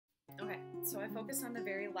So I focus on the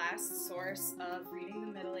very last source of reading the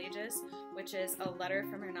Middle Ages, which is a letter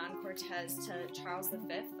from Hernán Cortés to Charles V,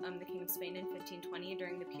 the King of Spain in 1520,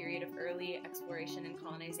 during the period of early exploration and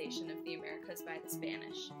colonization of the Americas by the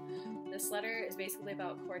Spanish. This letter is basically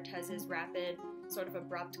about Cortés's rapid, sort of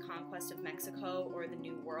abrupt conquest of Mexico, or the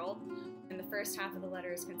New World. And the first half of the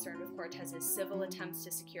letter is concerned with Cortés's civil attempts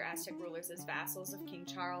to secure Aztec rulers as vassals of King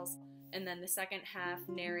Charles, and then the second half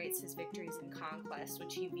narrates his victories in conquest,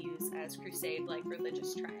 which he views as crusade-like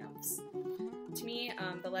religious triumphs. To me,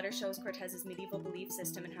 the letter shows Cortés's medieval belief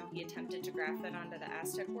system and how he attempted to graft that onto the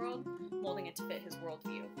Aztec world, molding it to fit his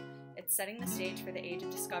worldview. It's setting the stage for the Age of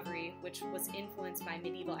Discovery, which was influenced by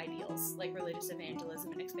medieval ideals, like religious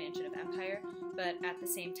evangelism and expansion of empire, but at the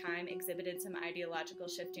same time exhibited some ideological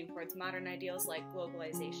shifting towards modern ideals like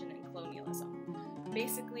globalization and colonialism.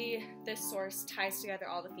 Basically, this source ties together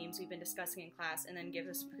all the themes we've been discussing in class and then gives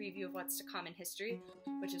us a preview of what's to come in history,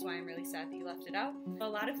 which is why I'm really sad that you left it out. A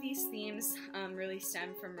lot of these themes really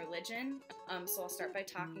stem from religion, so I'll start by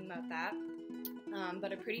talking about that.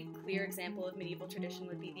 But a pretty clear example of medieval tradition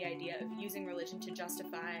would be the idea of using religion to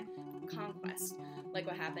justify conquest, like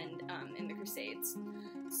what happened in the Crusades.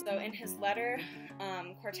 So in his letter,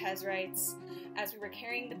 Cortés writes, "As we were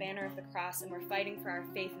carrying the banner of the cross and were fighting for our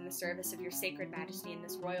faith in the service of your sacred majesty in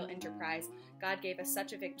this royal enterprise, God gave us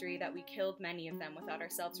such a victory that we killed many of them without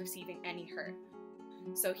ourselves receiving any hurt."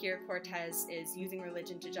 So here Cortés is using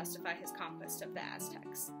religion to justify his conquest of the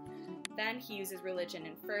Aztecs. Then he uses religion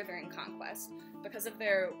in furthering conquest. Because of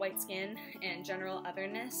their white skin and general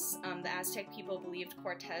otherness, the Aztec people believed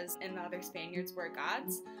Cortés and the other Spaniards were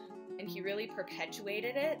gods, and he really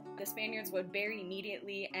perpetuated it. The Spaniards would bury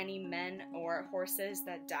immediately any men or horses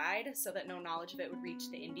that died so that no knowledge of it would reach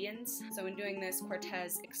the Indians. So in doing this,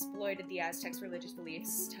 Cortés exploited the Aztecs' religious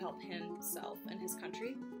beliefs to help himself and his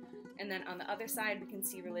country. And then on the other side, we can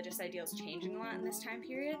see religious ideals changing a lot in this time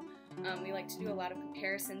period. We like to do a lot of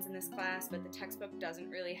comparisons in this class, but the textbook doesn't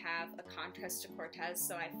really have a contrast to Cortés,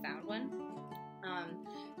 so I found one.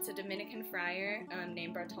 It's a Dominican friar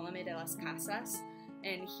named Bartolomé de las Casas,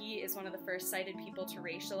 and he is one of the first cited people to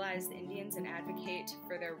racialize the Indians and advocate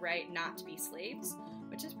for their right not to be slaves,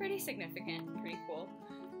 which is pretty significant and pretty cool.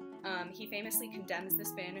 He famously condemns the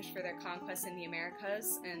Spanish for their conquests in the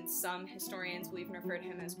Americas, and some historians will even refer to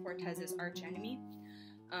him as Cortés's archenemy.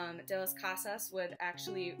 De las Casas would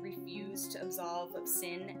actually refuse to absolve of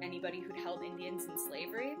sin anybody who'd held Indians in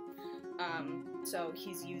slavery. So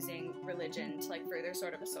he's using religion to further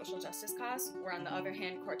sort of a social justice cause, where on the other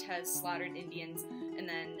hand, Cortés slaughtered Indians and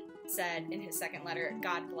then said in his second letter,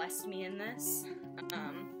 "God blessed me in this."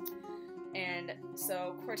 And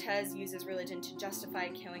so Cortés uses religion to justify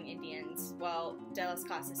killing Indians, while De las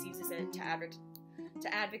Casas uses it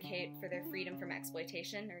to advocate for their freedom from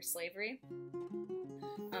exploitation or slavery.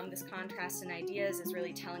 This contrast in ideas is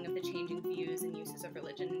really telling of the changing views and uses of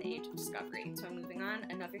religion in the Age of Discovery. So moving on,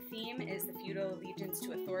 another theme is the feudal allegiance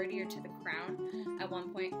to authority or to the crown. At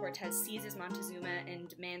one point, Cortés seizes Montezuma and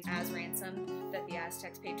demands as ransom that the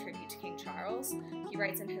Aztecs pay tribute to King Charles. He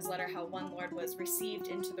writes in his letter how one lord was received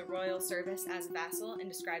into the royal service as a vassal and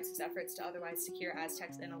describes his efforts to otherwise secure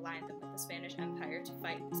Aztecs and align them with the Spanish Empire to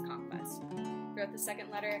fight his conquest. Throughout the second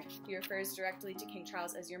letter, he refers directly to King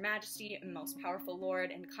Charles as your majesty and most powerful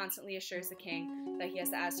lord, and constantly assures the king that he has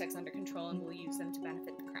the Aztecs under control and will use them to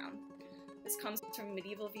benefit the crown. This comes from a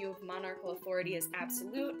medieval view of monarchical authority as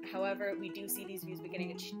absolute. However, we do see these views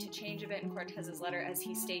beginning to change a bit in Cortés's letter as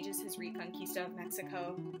he stages his reconquista of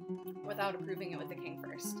Mexico without approving it with the king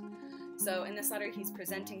first. So in this letter, he's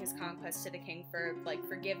presenting his conquest to the king for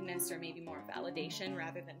forgiveness or maybe more validation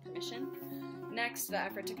rather than permission. Next, the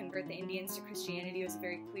effort to convert the Indians to Christianity was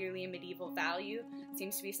very clearly a medieval value. It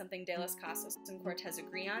seems to be something De las Casas and Cortés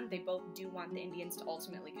agree on. They both do want the Indians to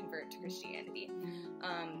ultimately convert to Christianity.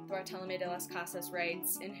 Bartolomé de las Casas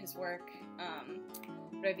writes in his work,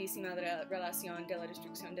 Brevísima relación de la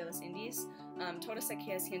destrucción de los indios, todas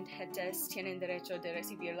aquellas gentes tienen derecho de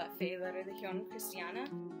recibir la fe y la religión cristiana,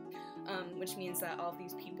 which means that all of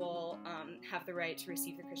these people have the right to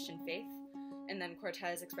receive the Christian faith. And then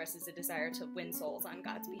Cortés expresses a desire to win souls on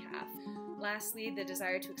God's behalf. Lastly, the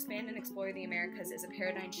desire to expand and explore the Americas is a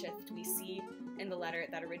paradigm shift we see in the letter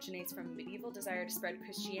that originates from a medieval desire to spread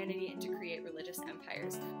Christianity and to create religious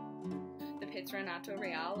empires. The Patronato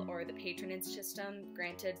Real, or the patronage system,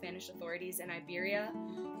 granted Spanish authorities in Iberia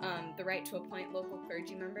the right to appoint local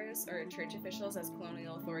clergy members or church officials as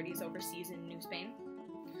colonial authorities overseas in New Spain.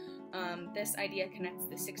 This idea connects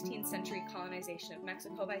the 16th century colonization of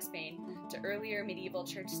Mexico by Spain to earlier medieval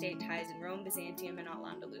church-state ties in Rome, Byzantium, and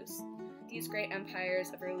Al-Andalus. These great empires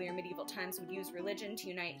of earlier medieval times would use religion to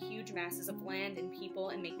unite huge masses of land and people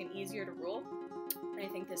and make them easier to rule. I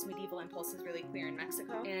think this medieval impulse is really clear in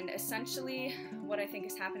Mexico. And essentially, what I think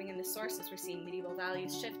is happening in this source is we're seeing medieval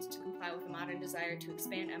values shift to comply with a modern desire to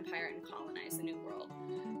expand empire and colonize the New World.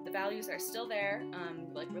 The values are still there,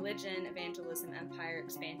 like religion, evangelism, empire,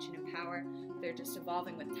 expansion, and power. They're just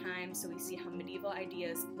evolving with time, so we see how medieval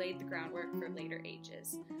ideas laid the groundwork for later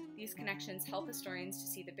ages. These connections help historians to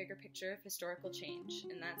see the bigger picture of historical change,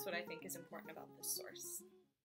 and that's what I think is important about this source.